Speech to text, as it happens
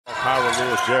Kyra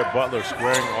Lewis, Jared Butler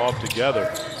squaring off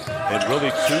together. And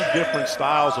really two different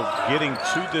styles of getting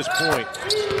to this point.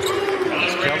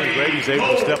 Kellen Grady's able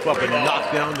to step up and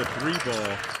knock down the three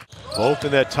ball. Both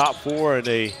in that top four in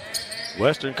a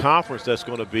Western Conference that's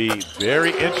going to be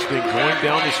very interesting going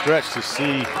down the stretch to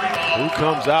see who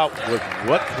comes out with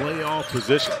what playoff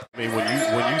position. I mean,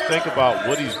 when you think about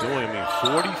what he's doing, I mean,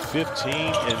 40, 15,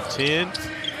 and 10.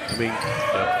 I mean,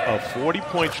 a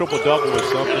 40-point triple-double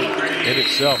is something in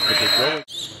itself, but the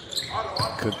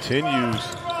going continues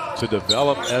to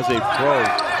develop as a pro.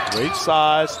 Great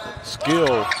size,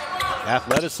 skill,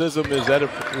 athleticism is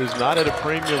not at a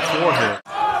premium for him.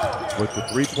 With the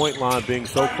three-point line being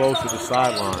so close to the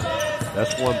sideline,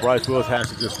 that's one Bryce Willis has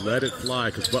to just let it fly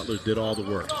because Butler did all the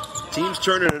work. Team's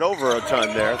turning it over a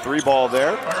ton there. Three ball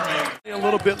there. A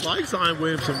little bit like Zion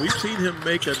Williamson, we've seen him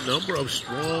make a number of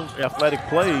strong athletic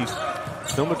plays,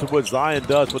 similar to what Zion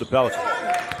does for the Pelicans.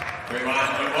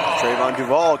 Trayvon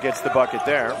Duval gets the bucket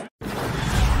there.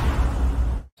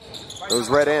 Those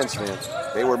red ants, man,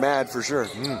 they were mad for sure.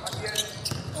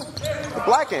 The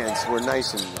black ants were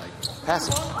nice and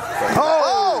passive.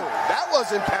 Oh, that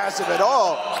wasn't passive at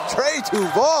all. Trey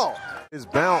Duval. His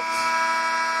bounce.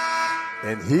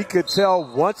 And he could tell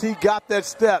once he got that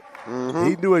step,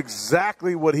 he knew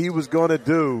exactly what he was going to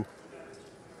do.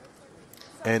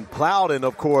 And Plowden,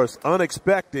 of course,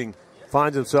 unexpecting,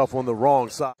 finds himself on the wrong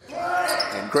side.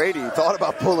 And Grady thought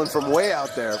about pulling from way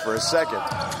out there for a second.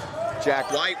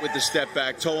 Jack White with the step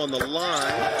back toe on the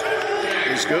line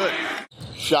is good.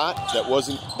 Shot that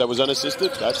was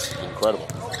unassisted. That's incredible.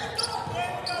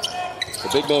 The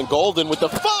big man Golden with the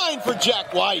find for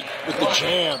Jack White with the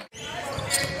jam.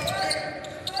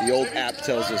 The old app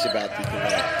tells us about the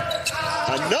delay.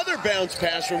 Another bounce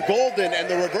pass from Golden and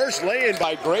the reverse lay-in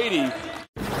by Grady.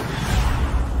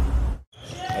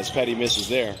 As Petty misses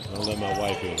there. I'll let my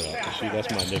wife hear that. See, that's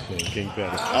my nickname, King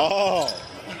Petty. Oh,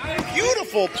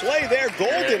 beautiful play there.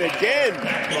 Golden again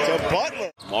to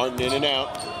Butler. Martin in and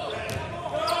out.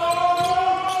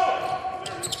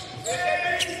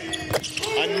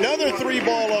 Another three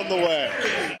ball on the way.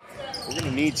 We're going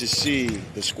to need to see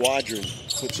the Squadron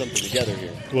put something together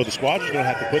here. Well, the Squadron's going to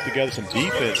have to put together some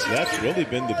defense. That's really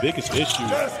been the biggest issue.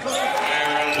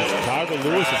 Kyra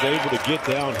Lewis is able to get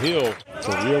downhill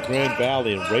to Rio Grande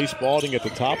Valley, and Ray Spalding at the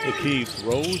top of the key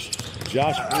throws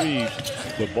Josh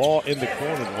Reeves the ball in the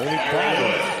corner. The only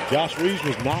problem, Josh Reeves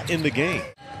was not in the game.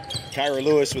 Kyra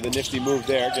Lewis with a nifty move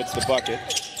there, gets the bucket.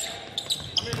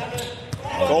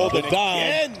 Golden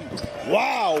again.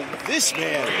 Wow, this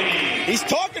man, he's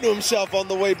talking to himself on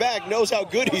the way back, knows how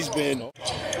good he's been.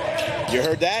 You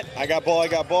heard that? I got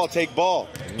ball, take ball.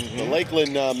 The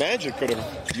Lakeland Magic could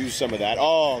have used some of that.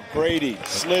 Oh, Grady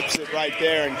slips it right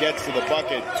there and gets to the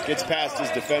bucket, gets past his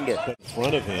defender. In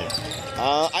front of him.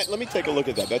 Let me take a look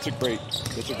at that. That's a great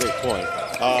point.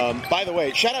 By the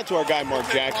way, shout out to our guy Mark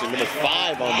Jackson, number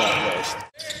 5 on that list.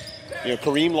 You know,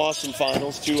 Kareem lost some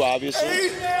finals too, obviously,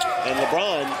 and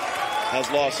LeBron has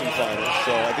lost some finals.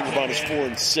 So I think LeBron is 4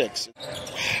 and 6.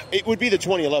 It would be the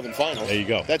 2011 finals. There you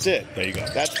go. That's it. There you go.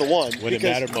 That's the one. When it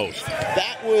mattered most.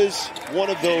 That was one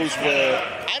of those where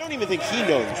I don't even think he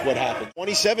knows what happened.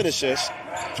 27 assists,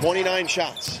 29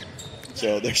 shots.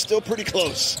 So they're still pretty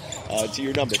close to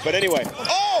your number. But anyway,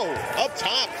 up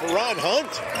top for Ron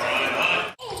Hunt.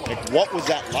 Like, what was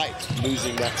that like,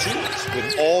 losing that series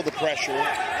with all the pressure,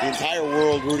 the entire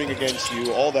world rooting against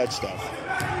you, all that stuff?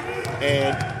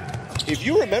 And if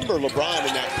you remember LeBron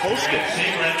in that post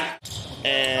game,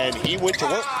 and he went to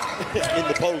work in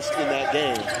the post in that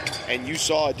game, and you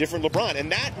saw a different LeBron,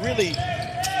 and that really,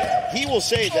 he will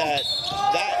say that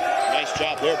nice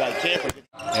job there by Camper.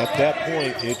 At that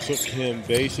point, it took him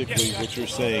basically, what you're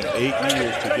saying, 8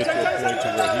 years to get to a point to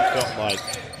where he felt like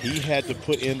he had to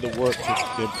put in the work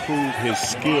to improve his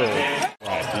skill.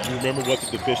 Right. Do you remember what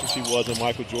the deficiency was in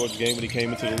Michael Jordan's game when he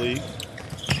came into the league?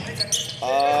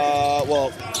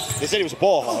 Well, they said he was a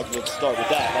ball hog. Let's start with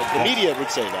that. Like, the media would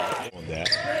say that. On that.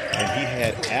 And he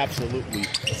had absolutely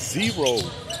zero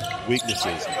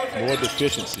weaknesses, nor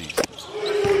deficiencies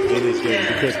in his game.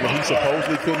 Because when he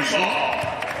supposedly couldn't shoot,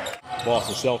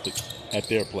 Boston Celtics at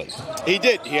their place. He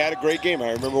did. He had a great game.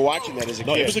 I remember watching that as a kid.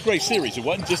 No, it was a great series. It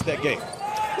wasn't just that game.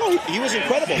 No, he was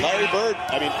incredible. Larry Bird,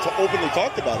 openly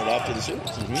talked about it after the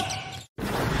series.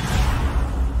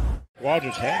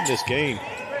 Squadrons had in this game,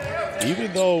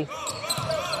 even though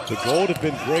the Gold have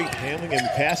been great handling and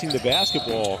passing the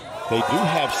basketball, they do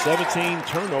have 17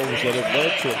 turnovers that have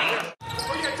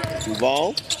led to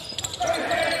Duval.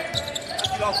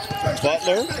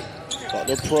 Butler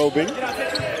probing.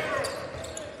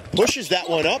 Pushes that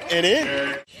one up and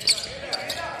in.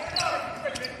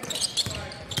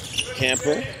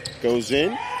 Camper Goes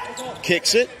in,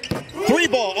 kicks it. 3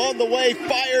 ball on the way,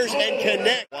 fires and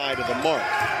connects. Wide of the mark.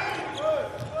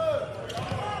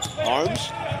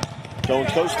 Arms going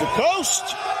coast to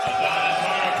coast.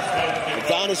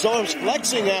 Down his arms,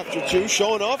 flexing after 2,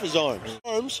 showing off his arms.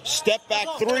 Arms, step back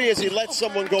 3 as he lets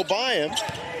someone go by him.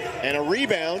 And a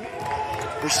rebound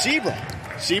for Sebron.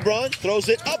 Sebron throws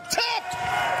it up top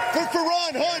for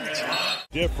Ferran Hunt.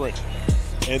 Different.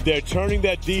 And they're turning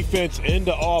that defense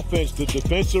into offense. The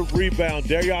defensive rebound,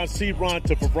 Darion Sebron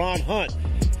to Ferran Hunt.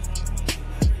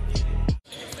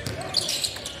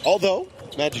 Although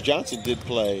Magic Johnson did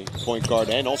play point guard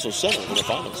and also center in the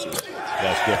final season.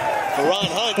 That's different. Ferran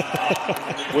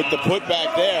Hunt with the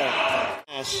putback there.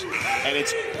 And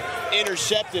it's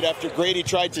intercepted after Grady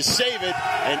tried to save it.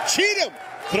 And Cheatham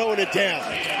throwing it down.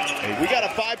 Hey, we got a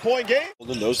 5-point game.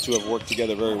 Those two have worked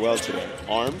together very well today.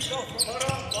 Arms.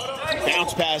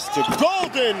 Bounce pass to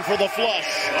Golden for the flush.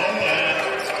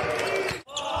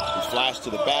 He's flashed to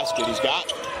the basket. He's got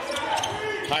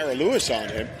Kyra Lewis on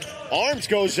him. Arms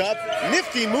goes up.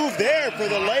 Nifty move there for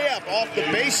the layup off the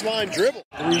baseline dribble.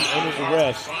 3 under the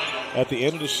rest at the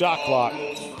end of the shot clock.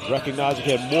 Recognizing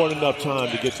he had more than enough time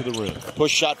to get to the rim.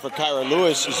 Push shot for Kyra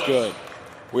Lewis is good.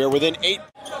 We are within 8.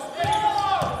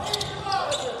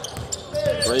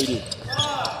 Grady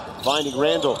finding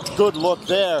Randall. Good look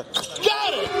there.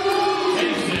 Got it!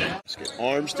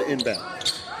 Arms to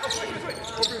inbound.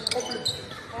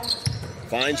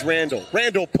 Finds Randall.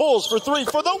 Randall pulls for 3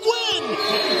 for the win!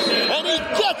 And he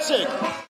gets it!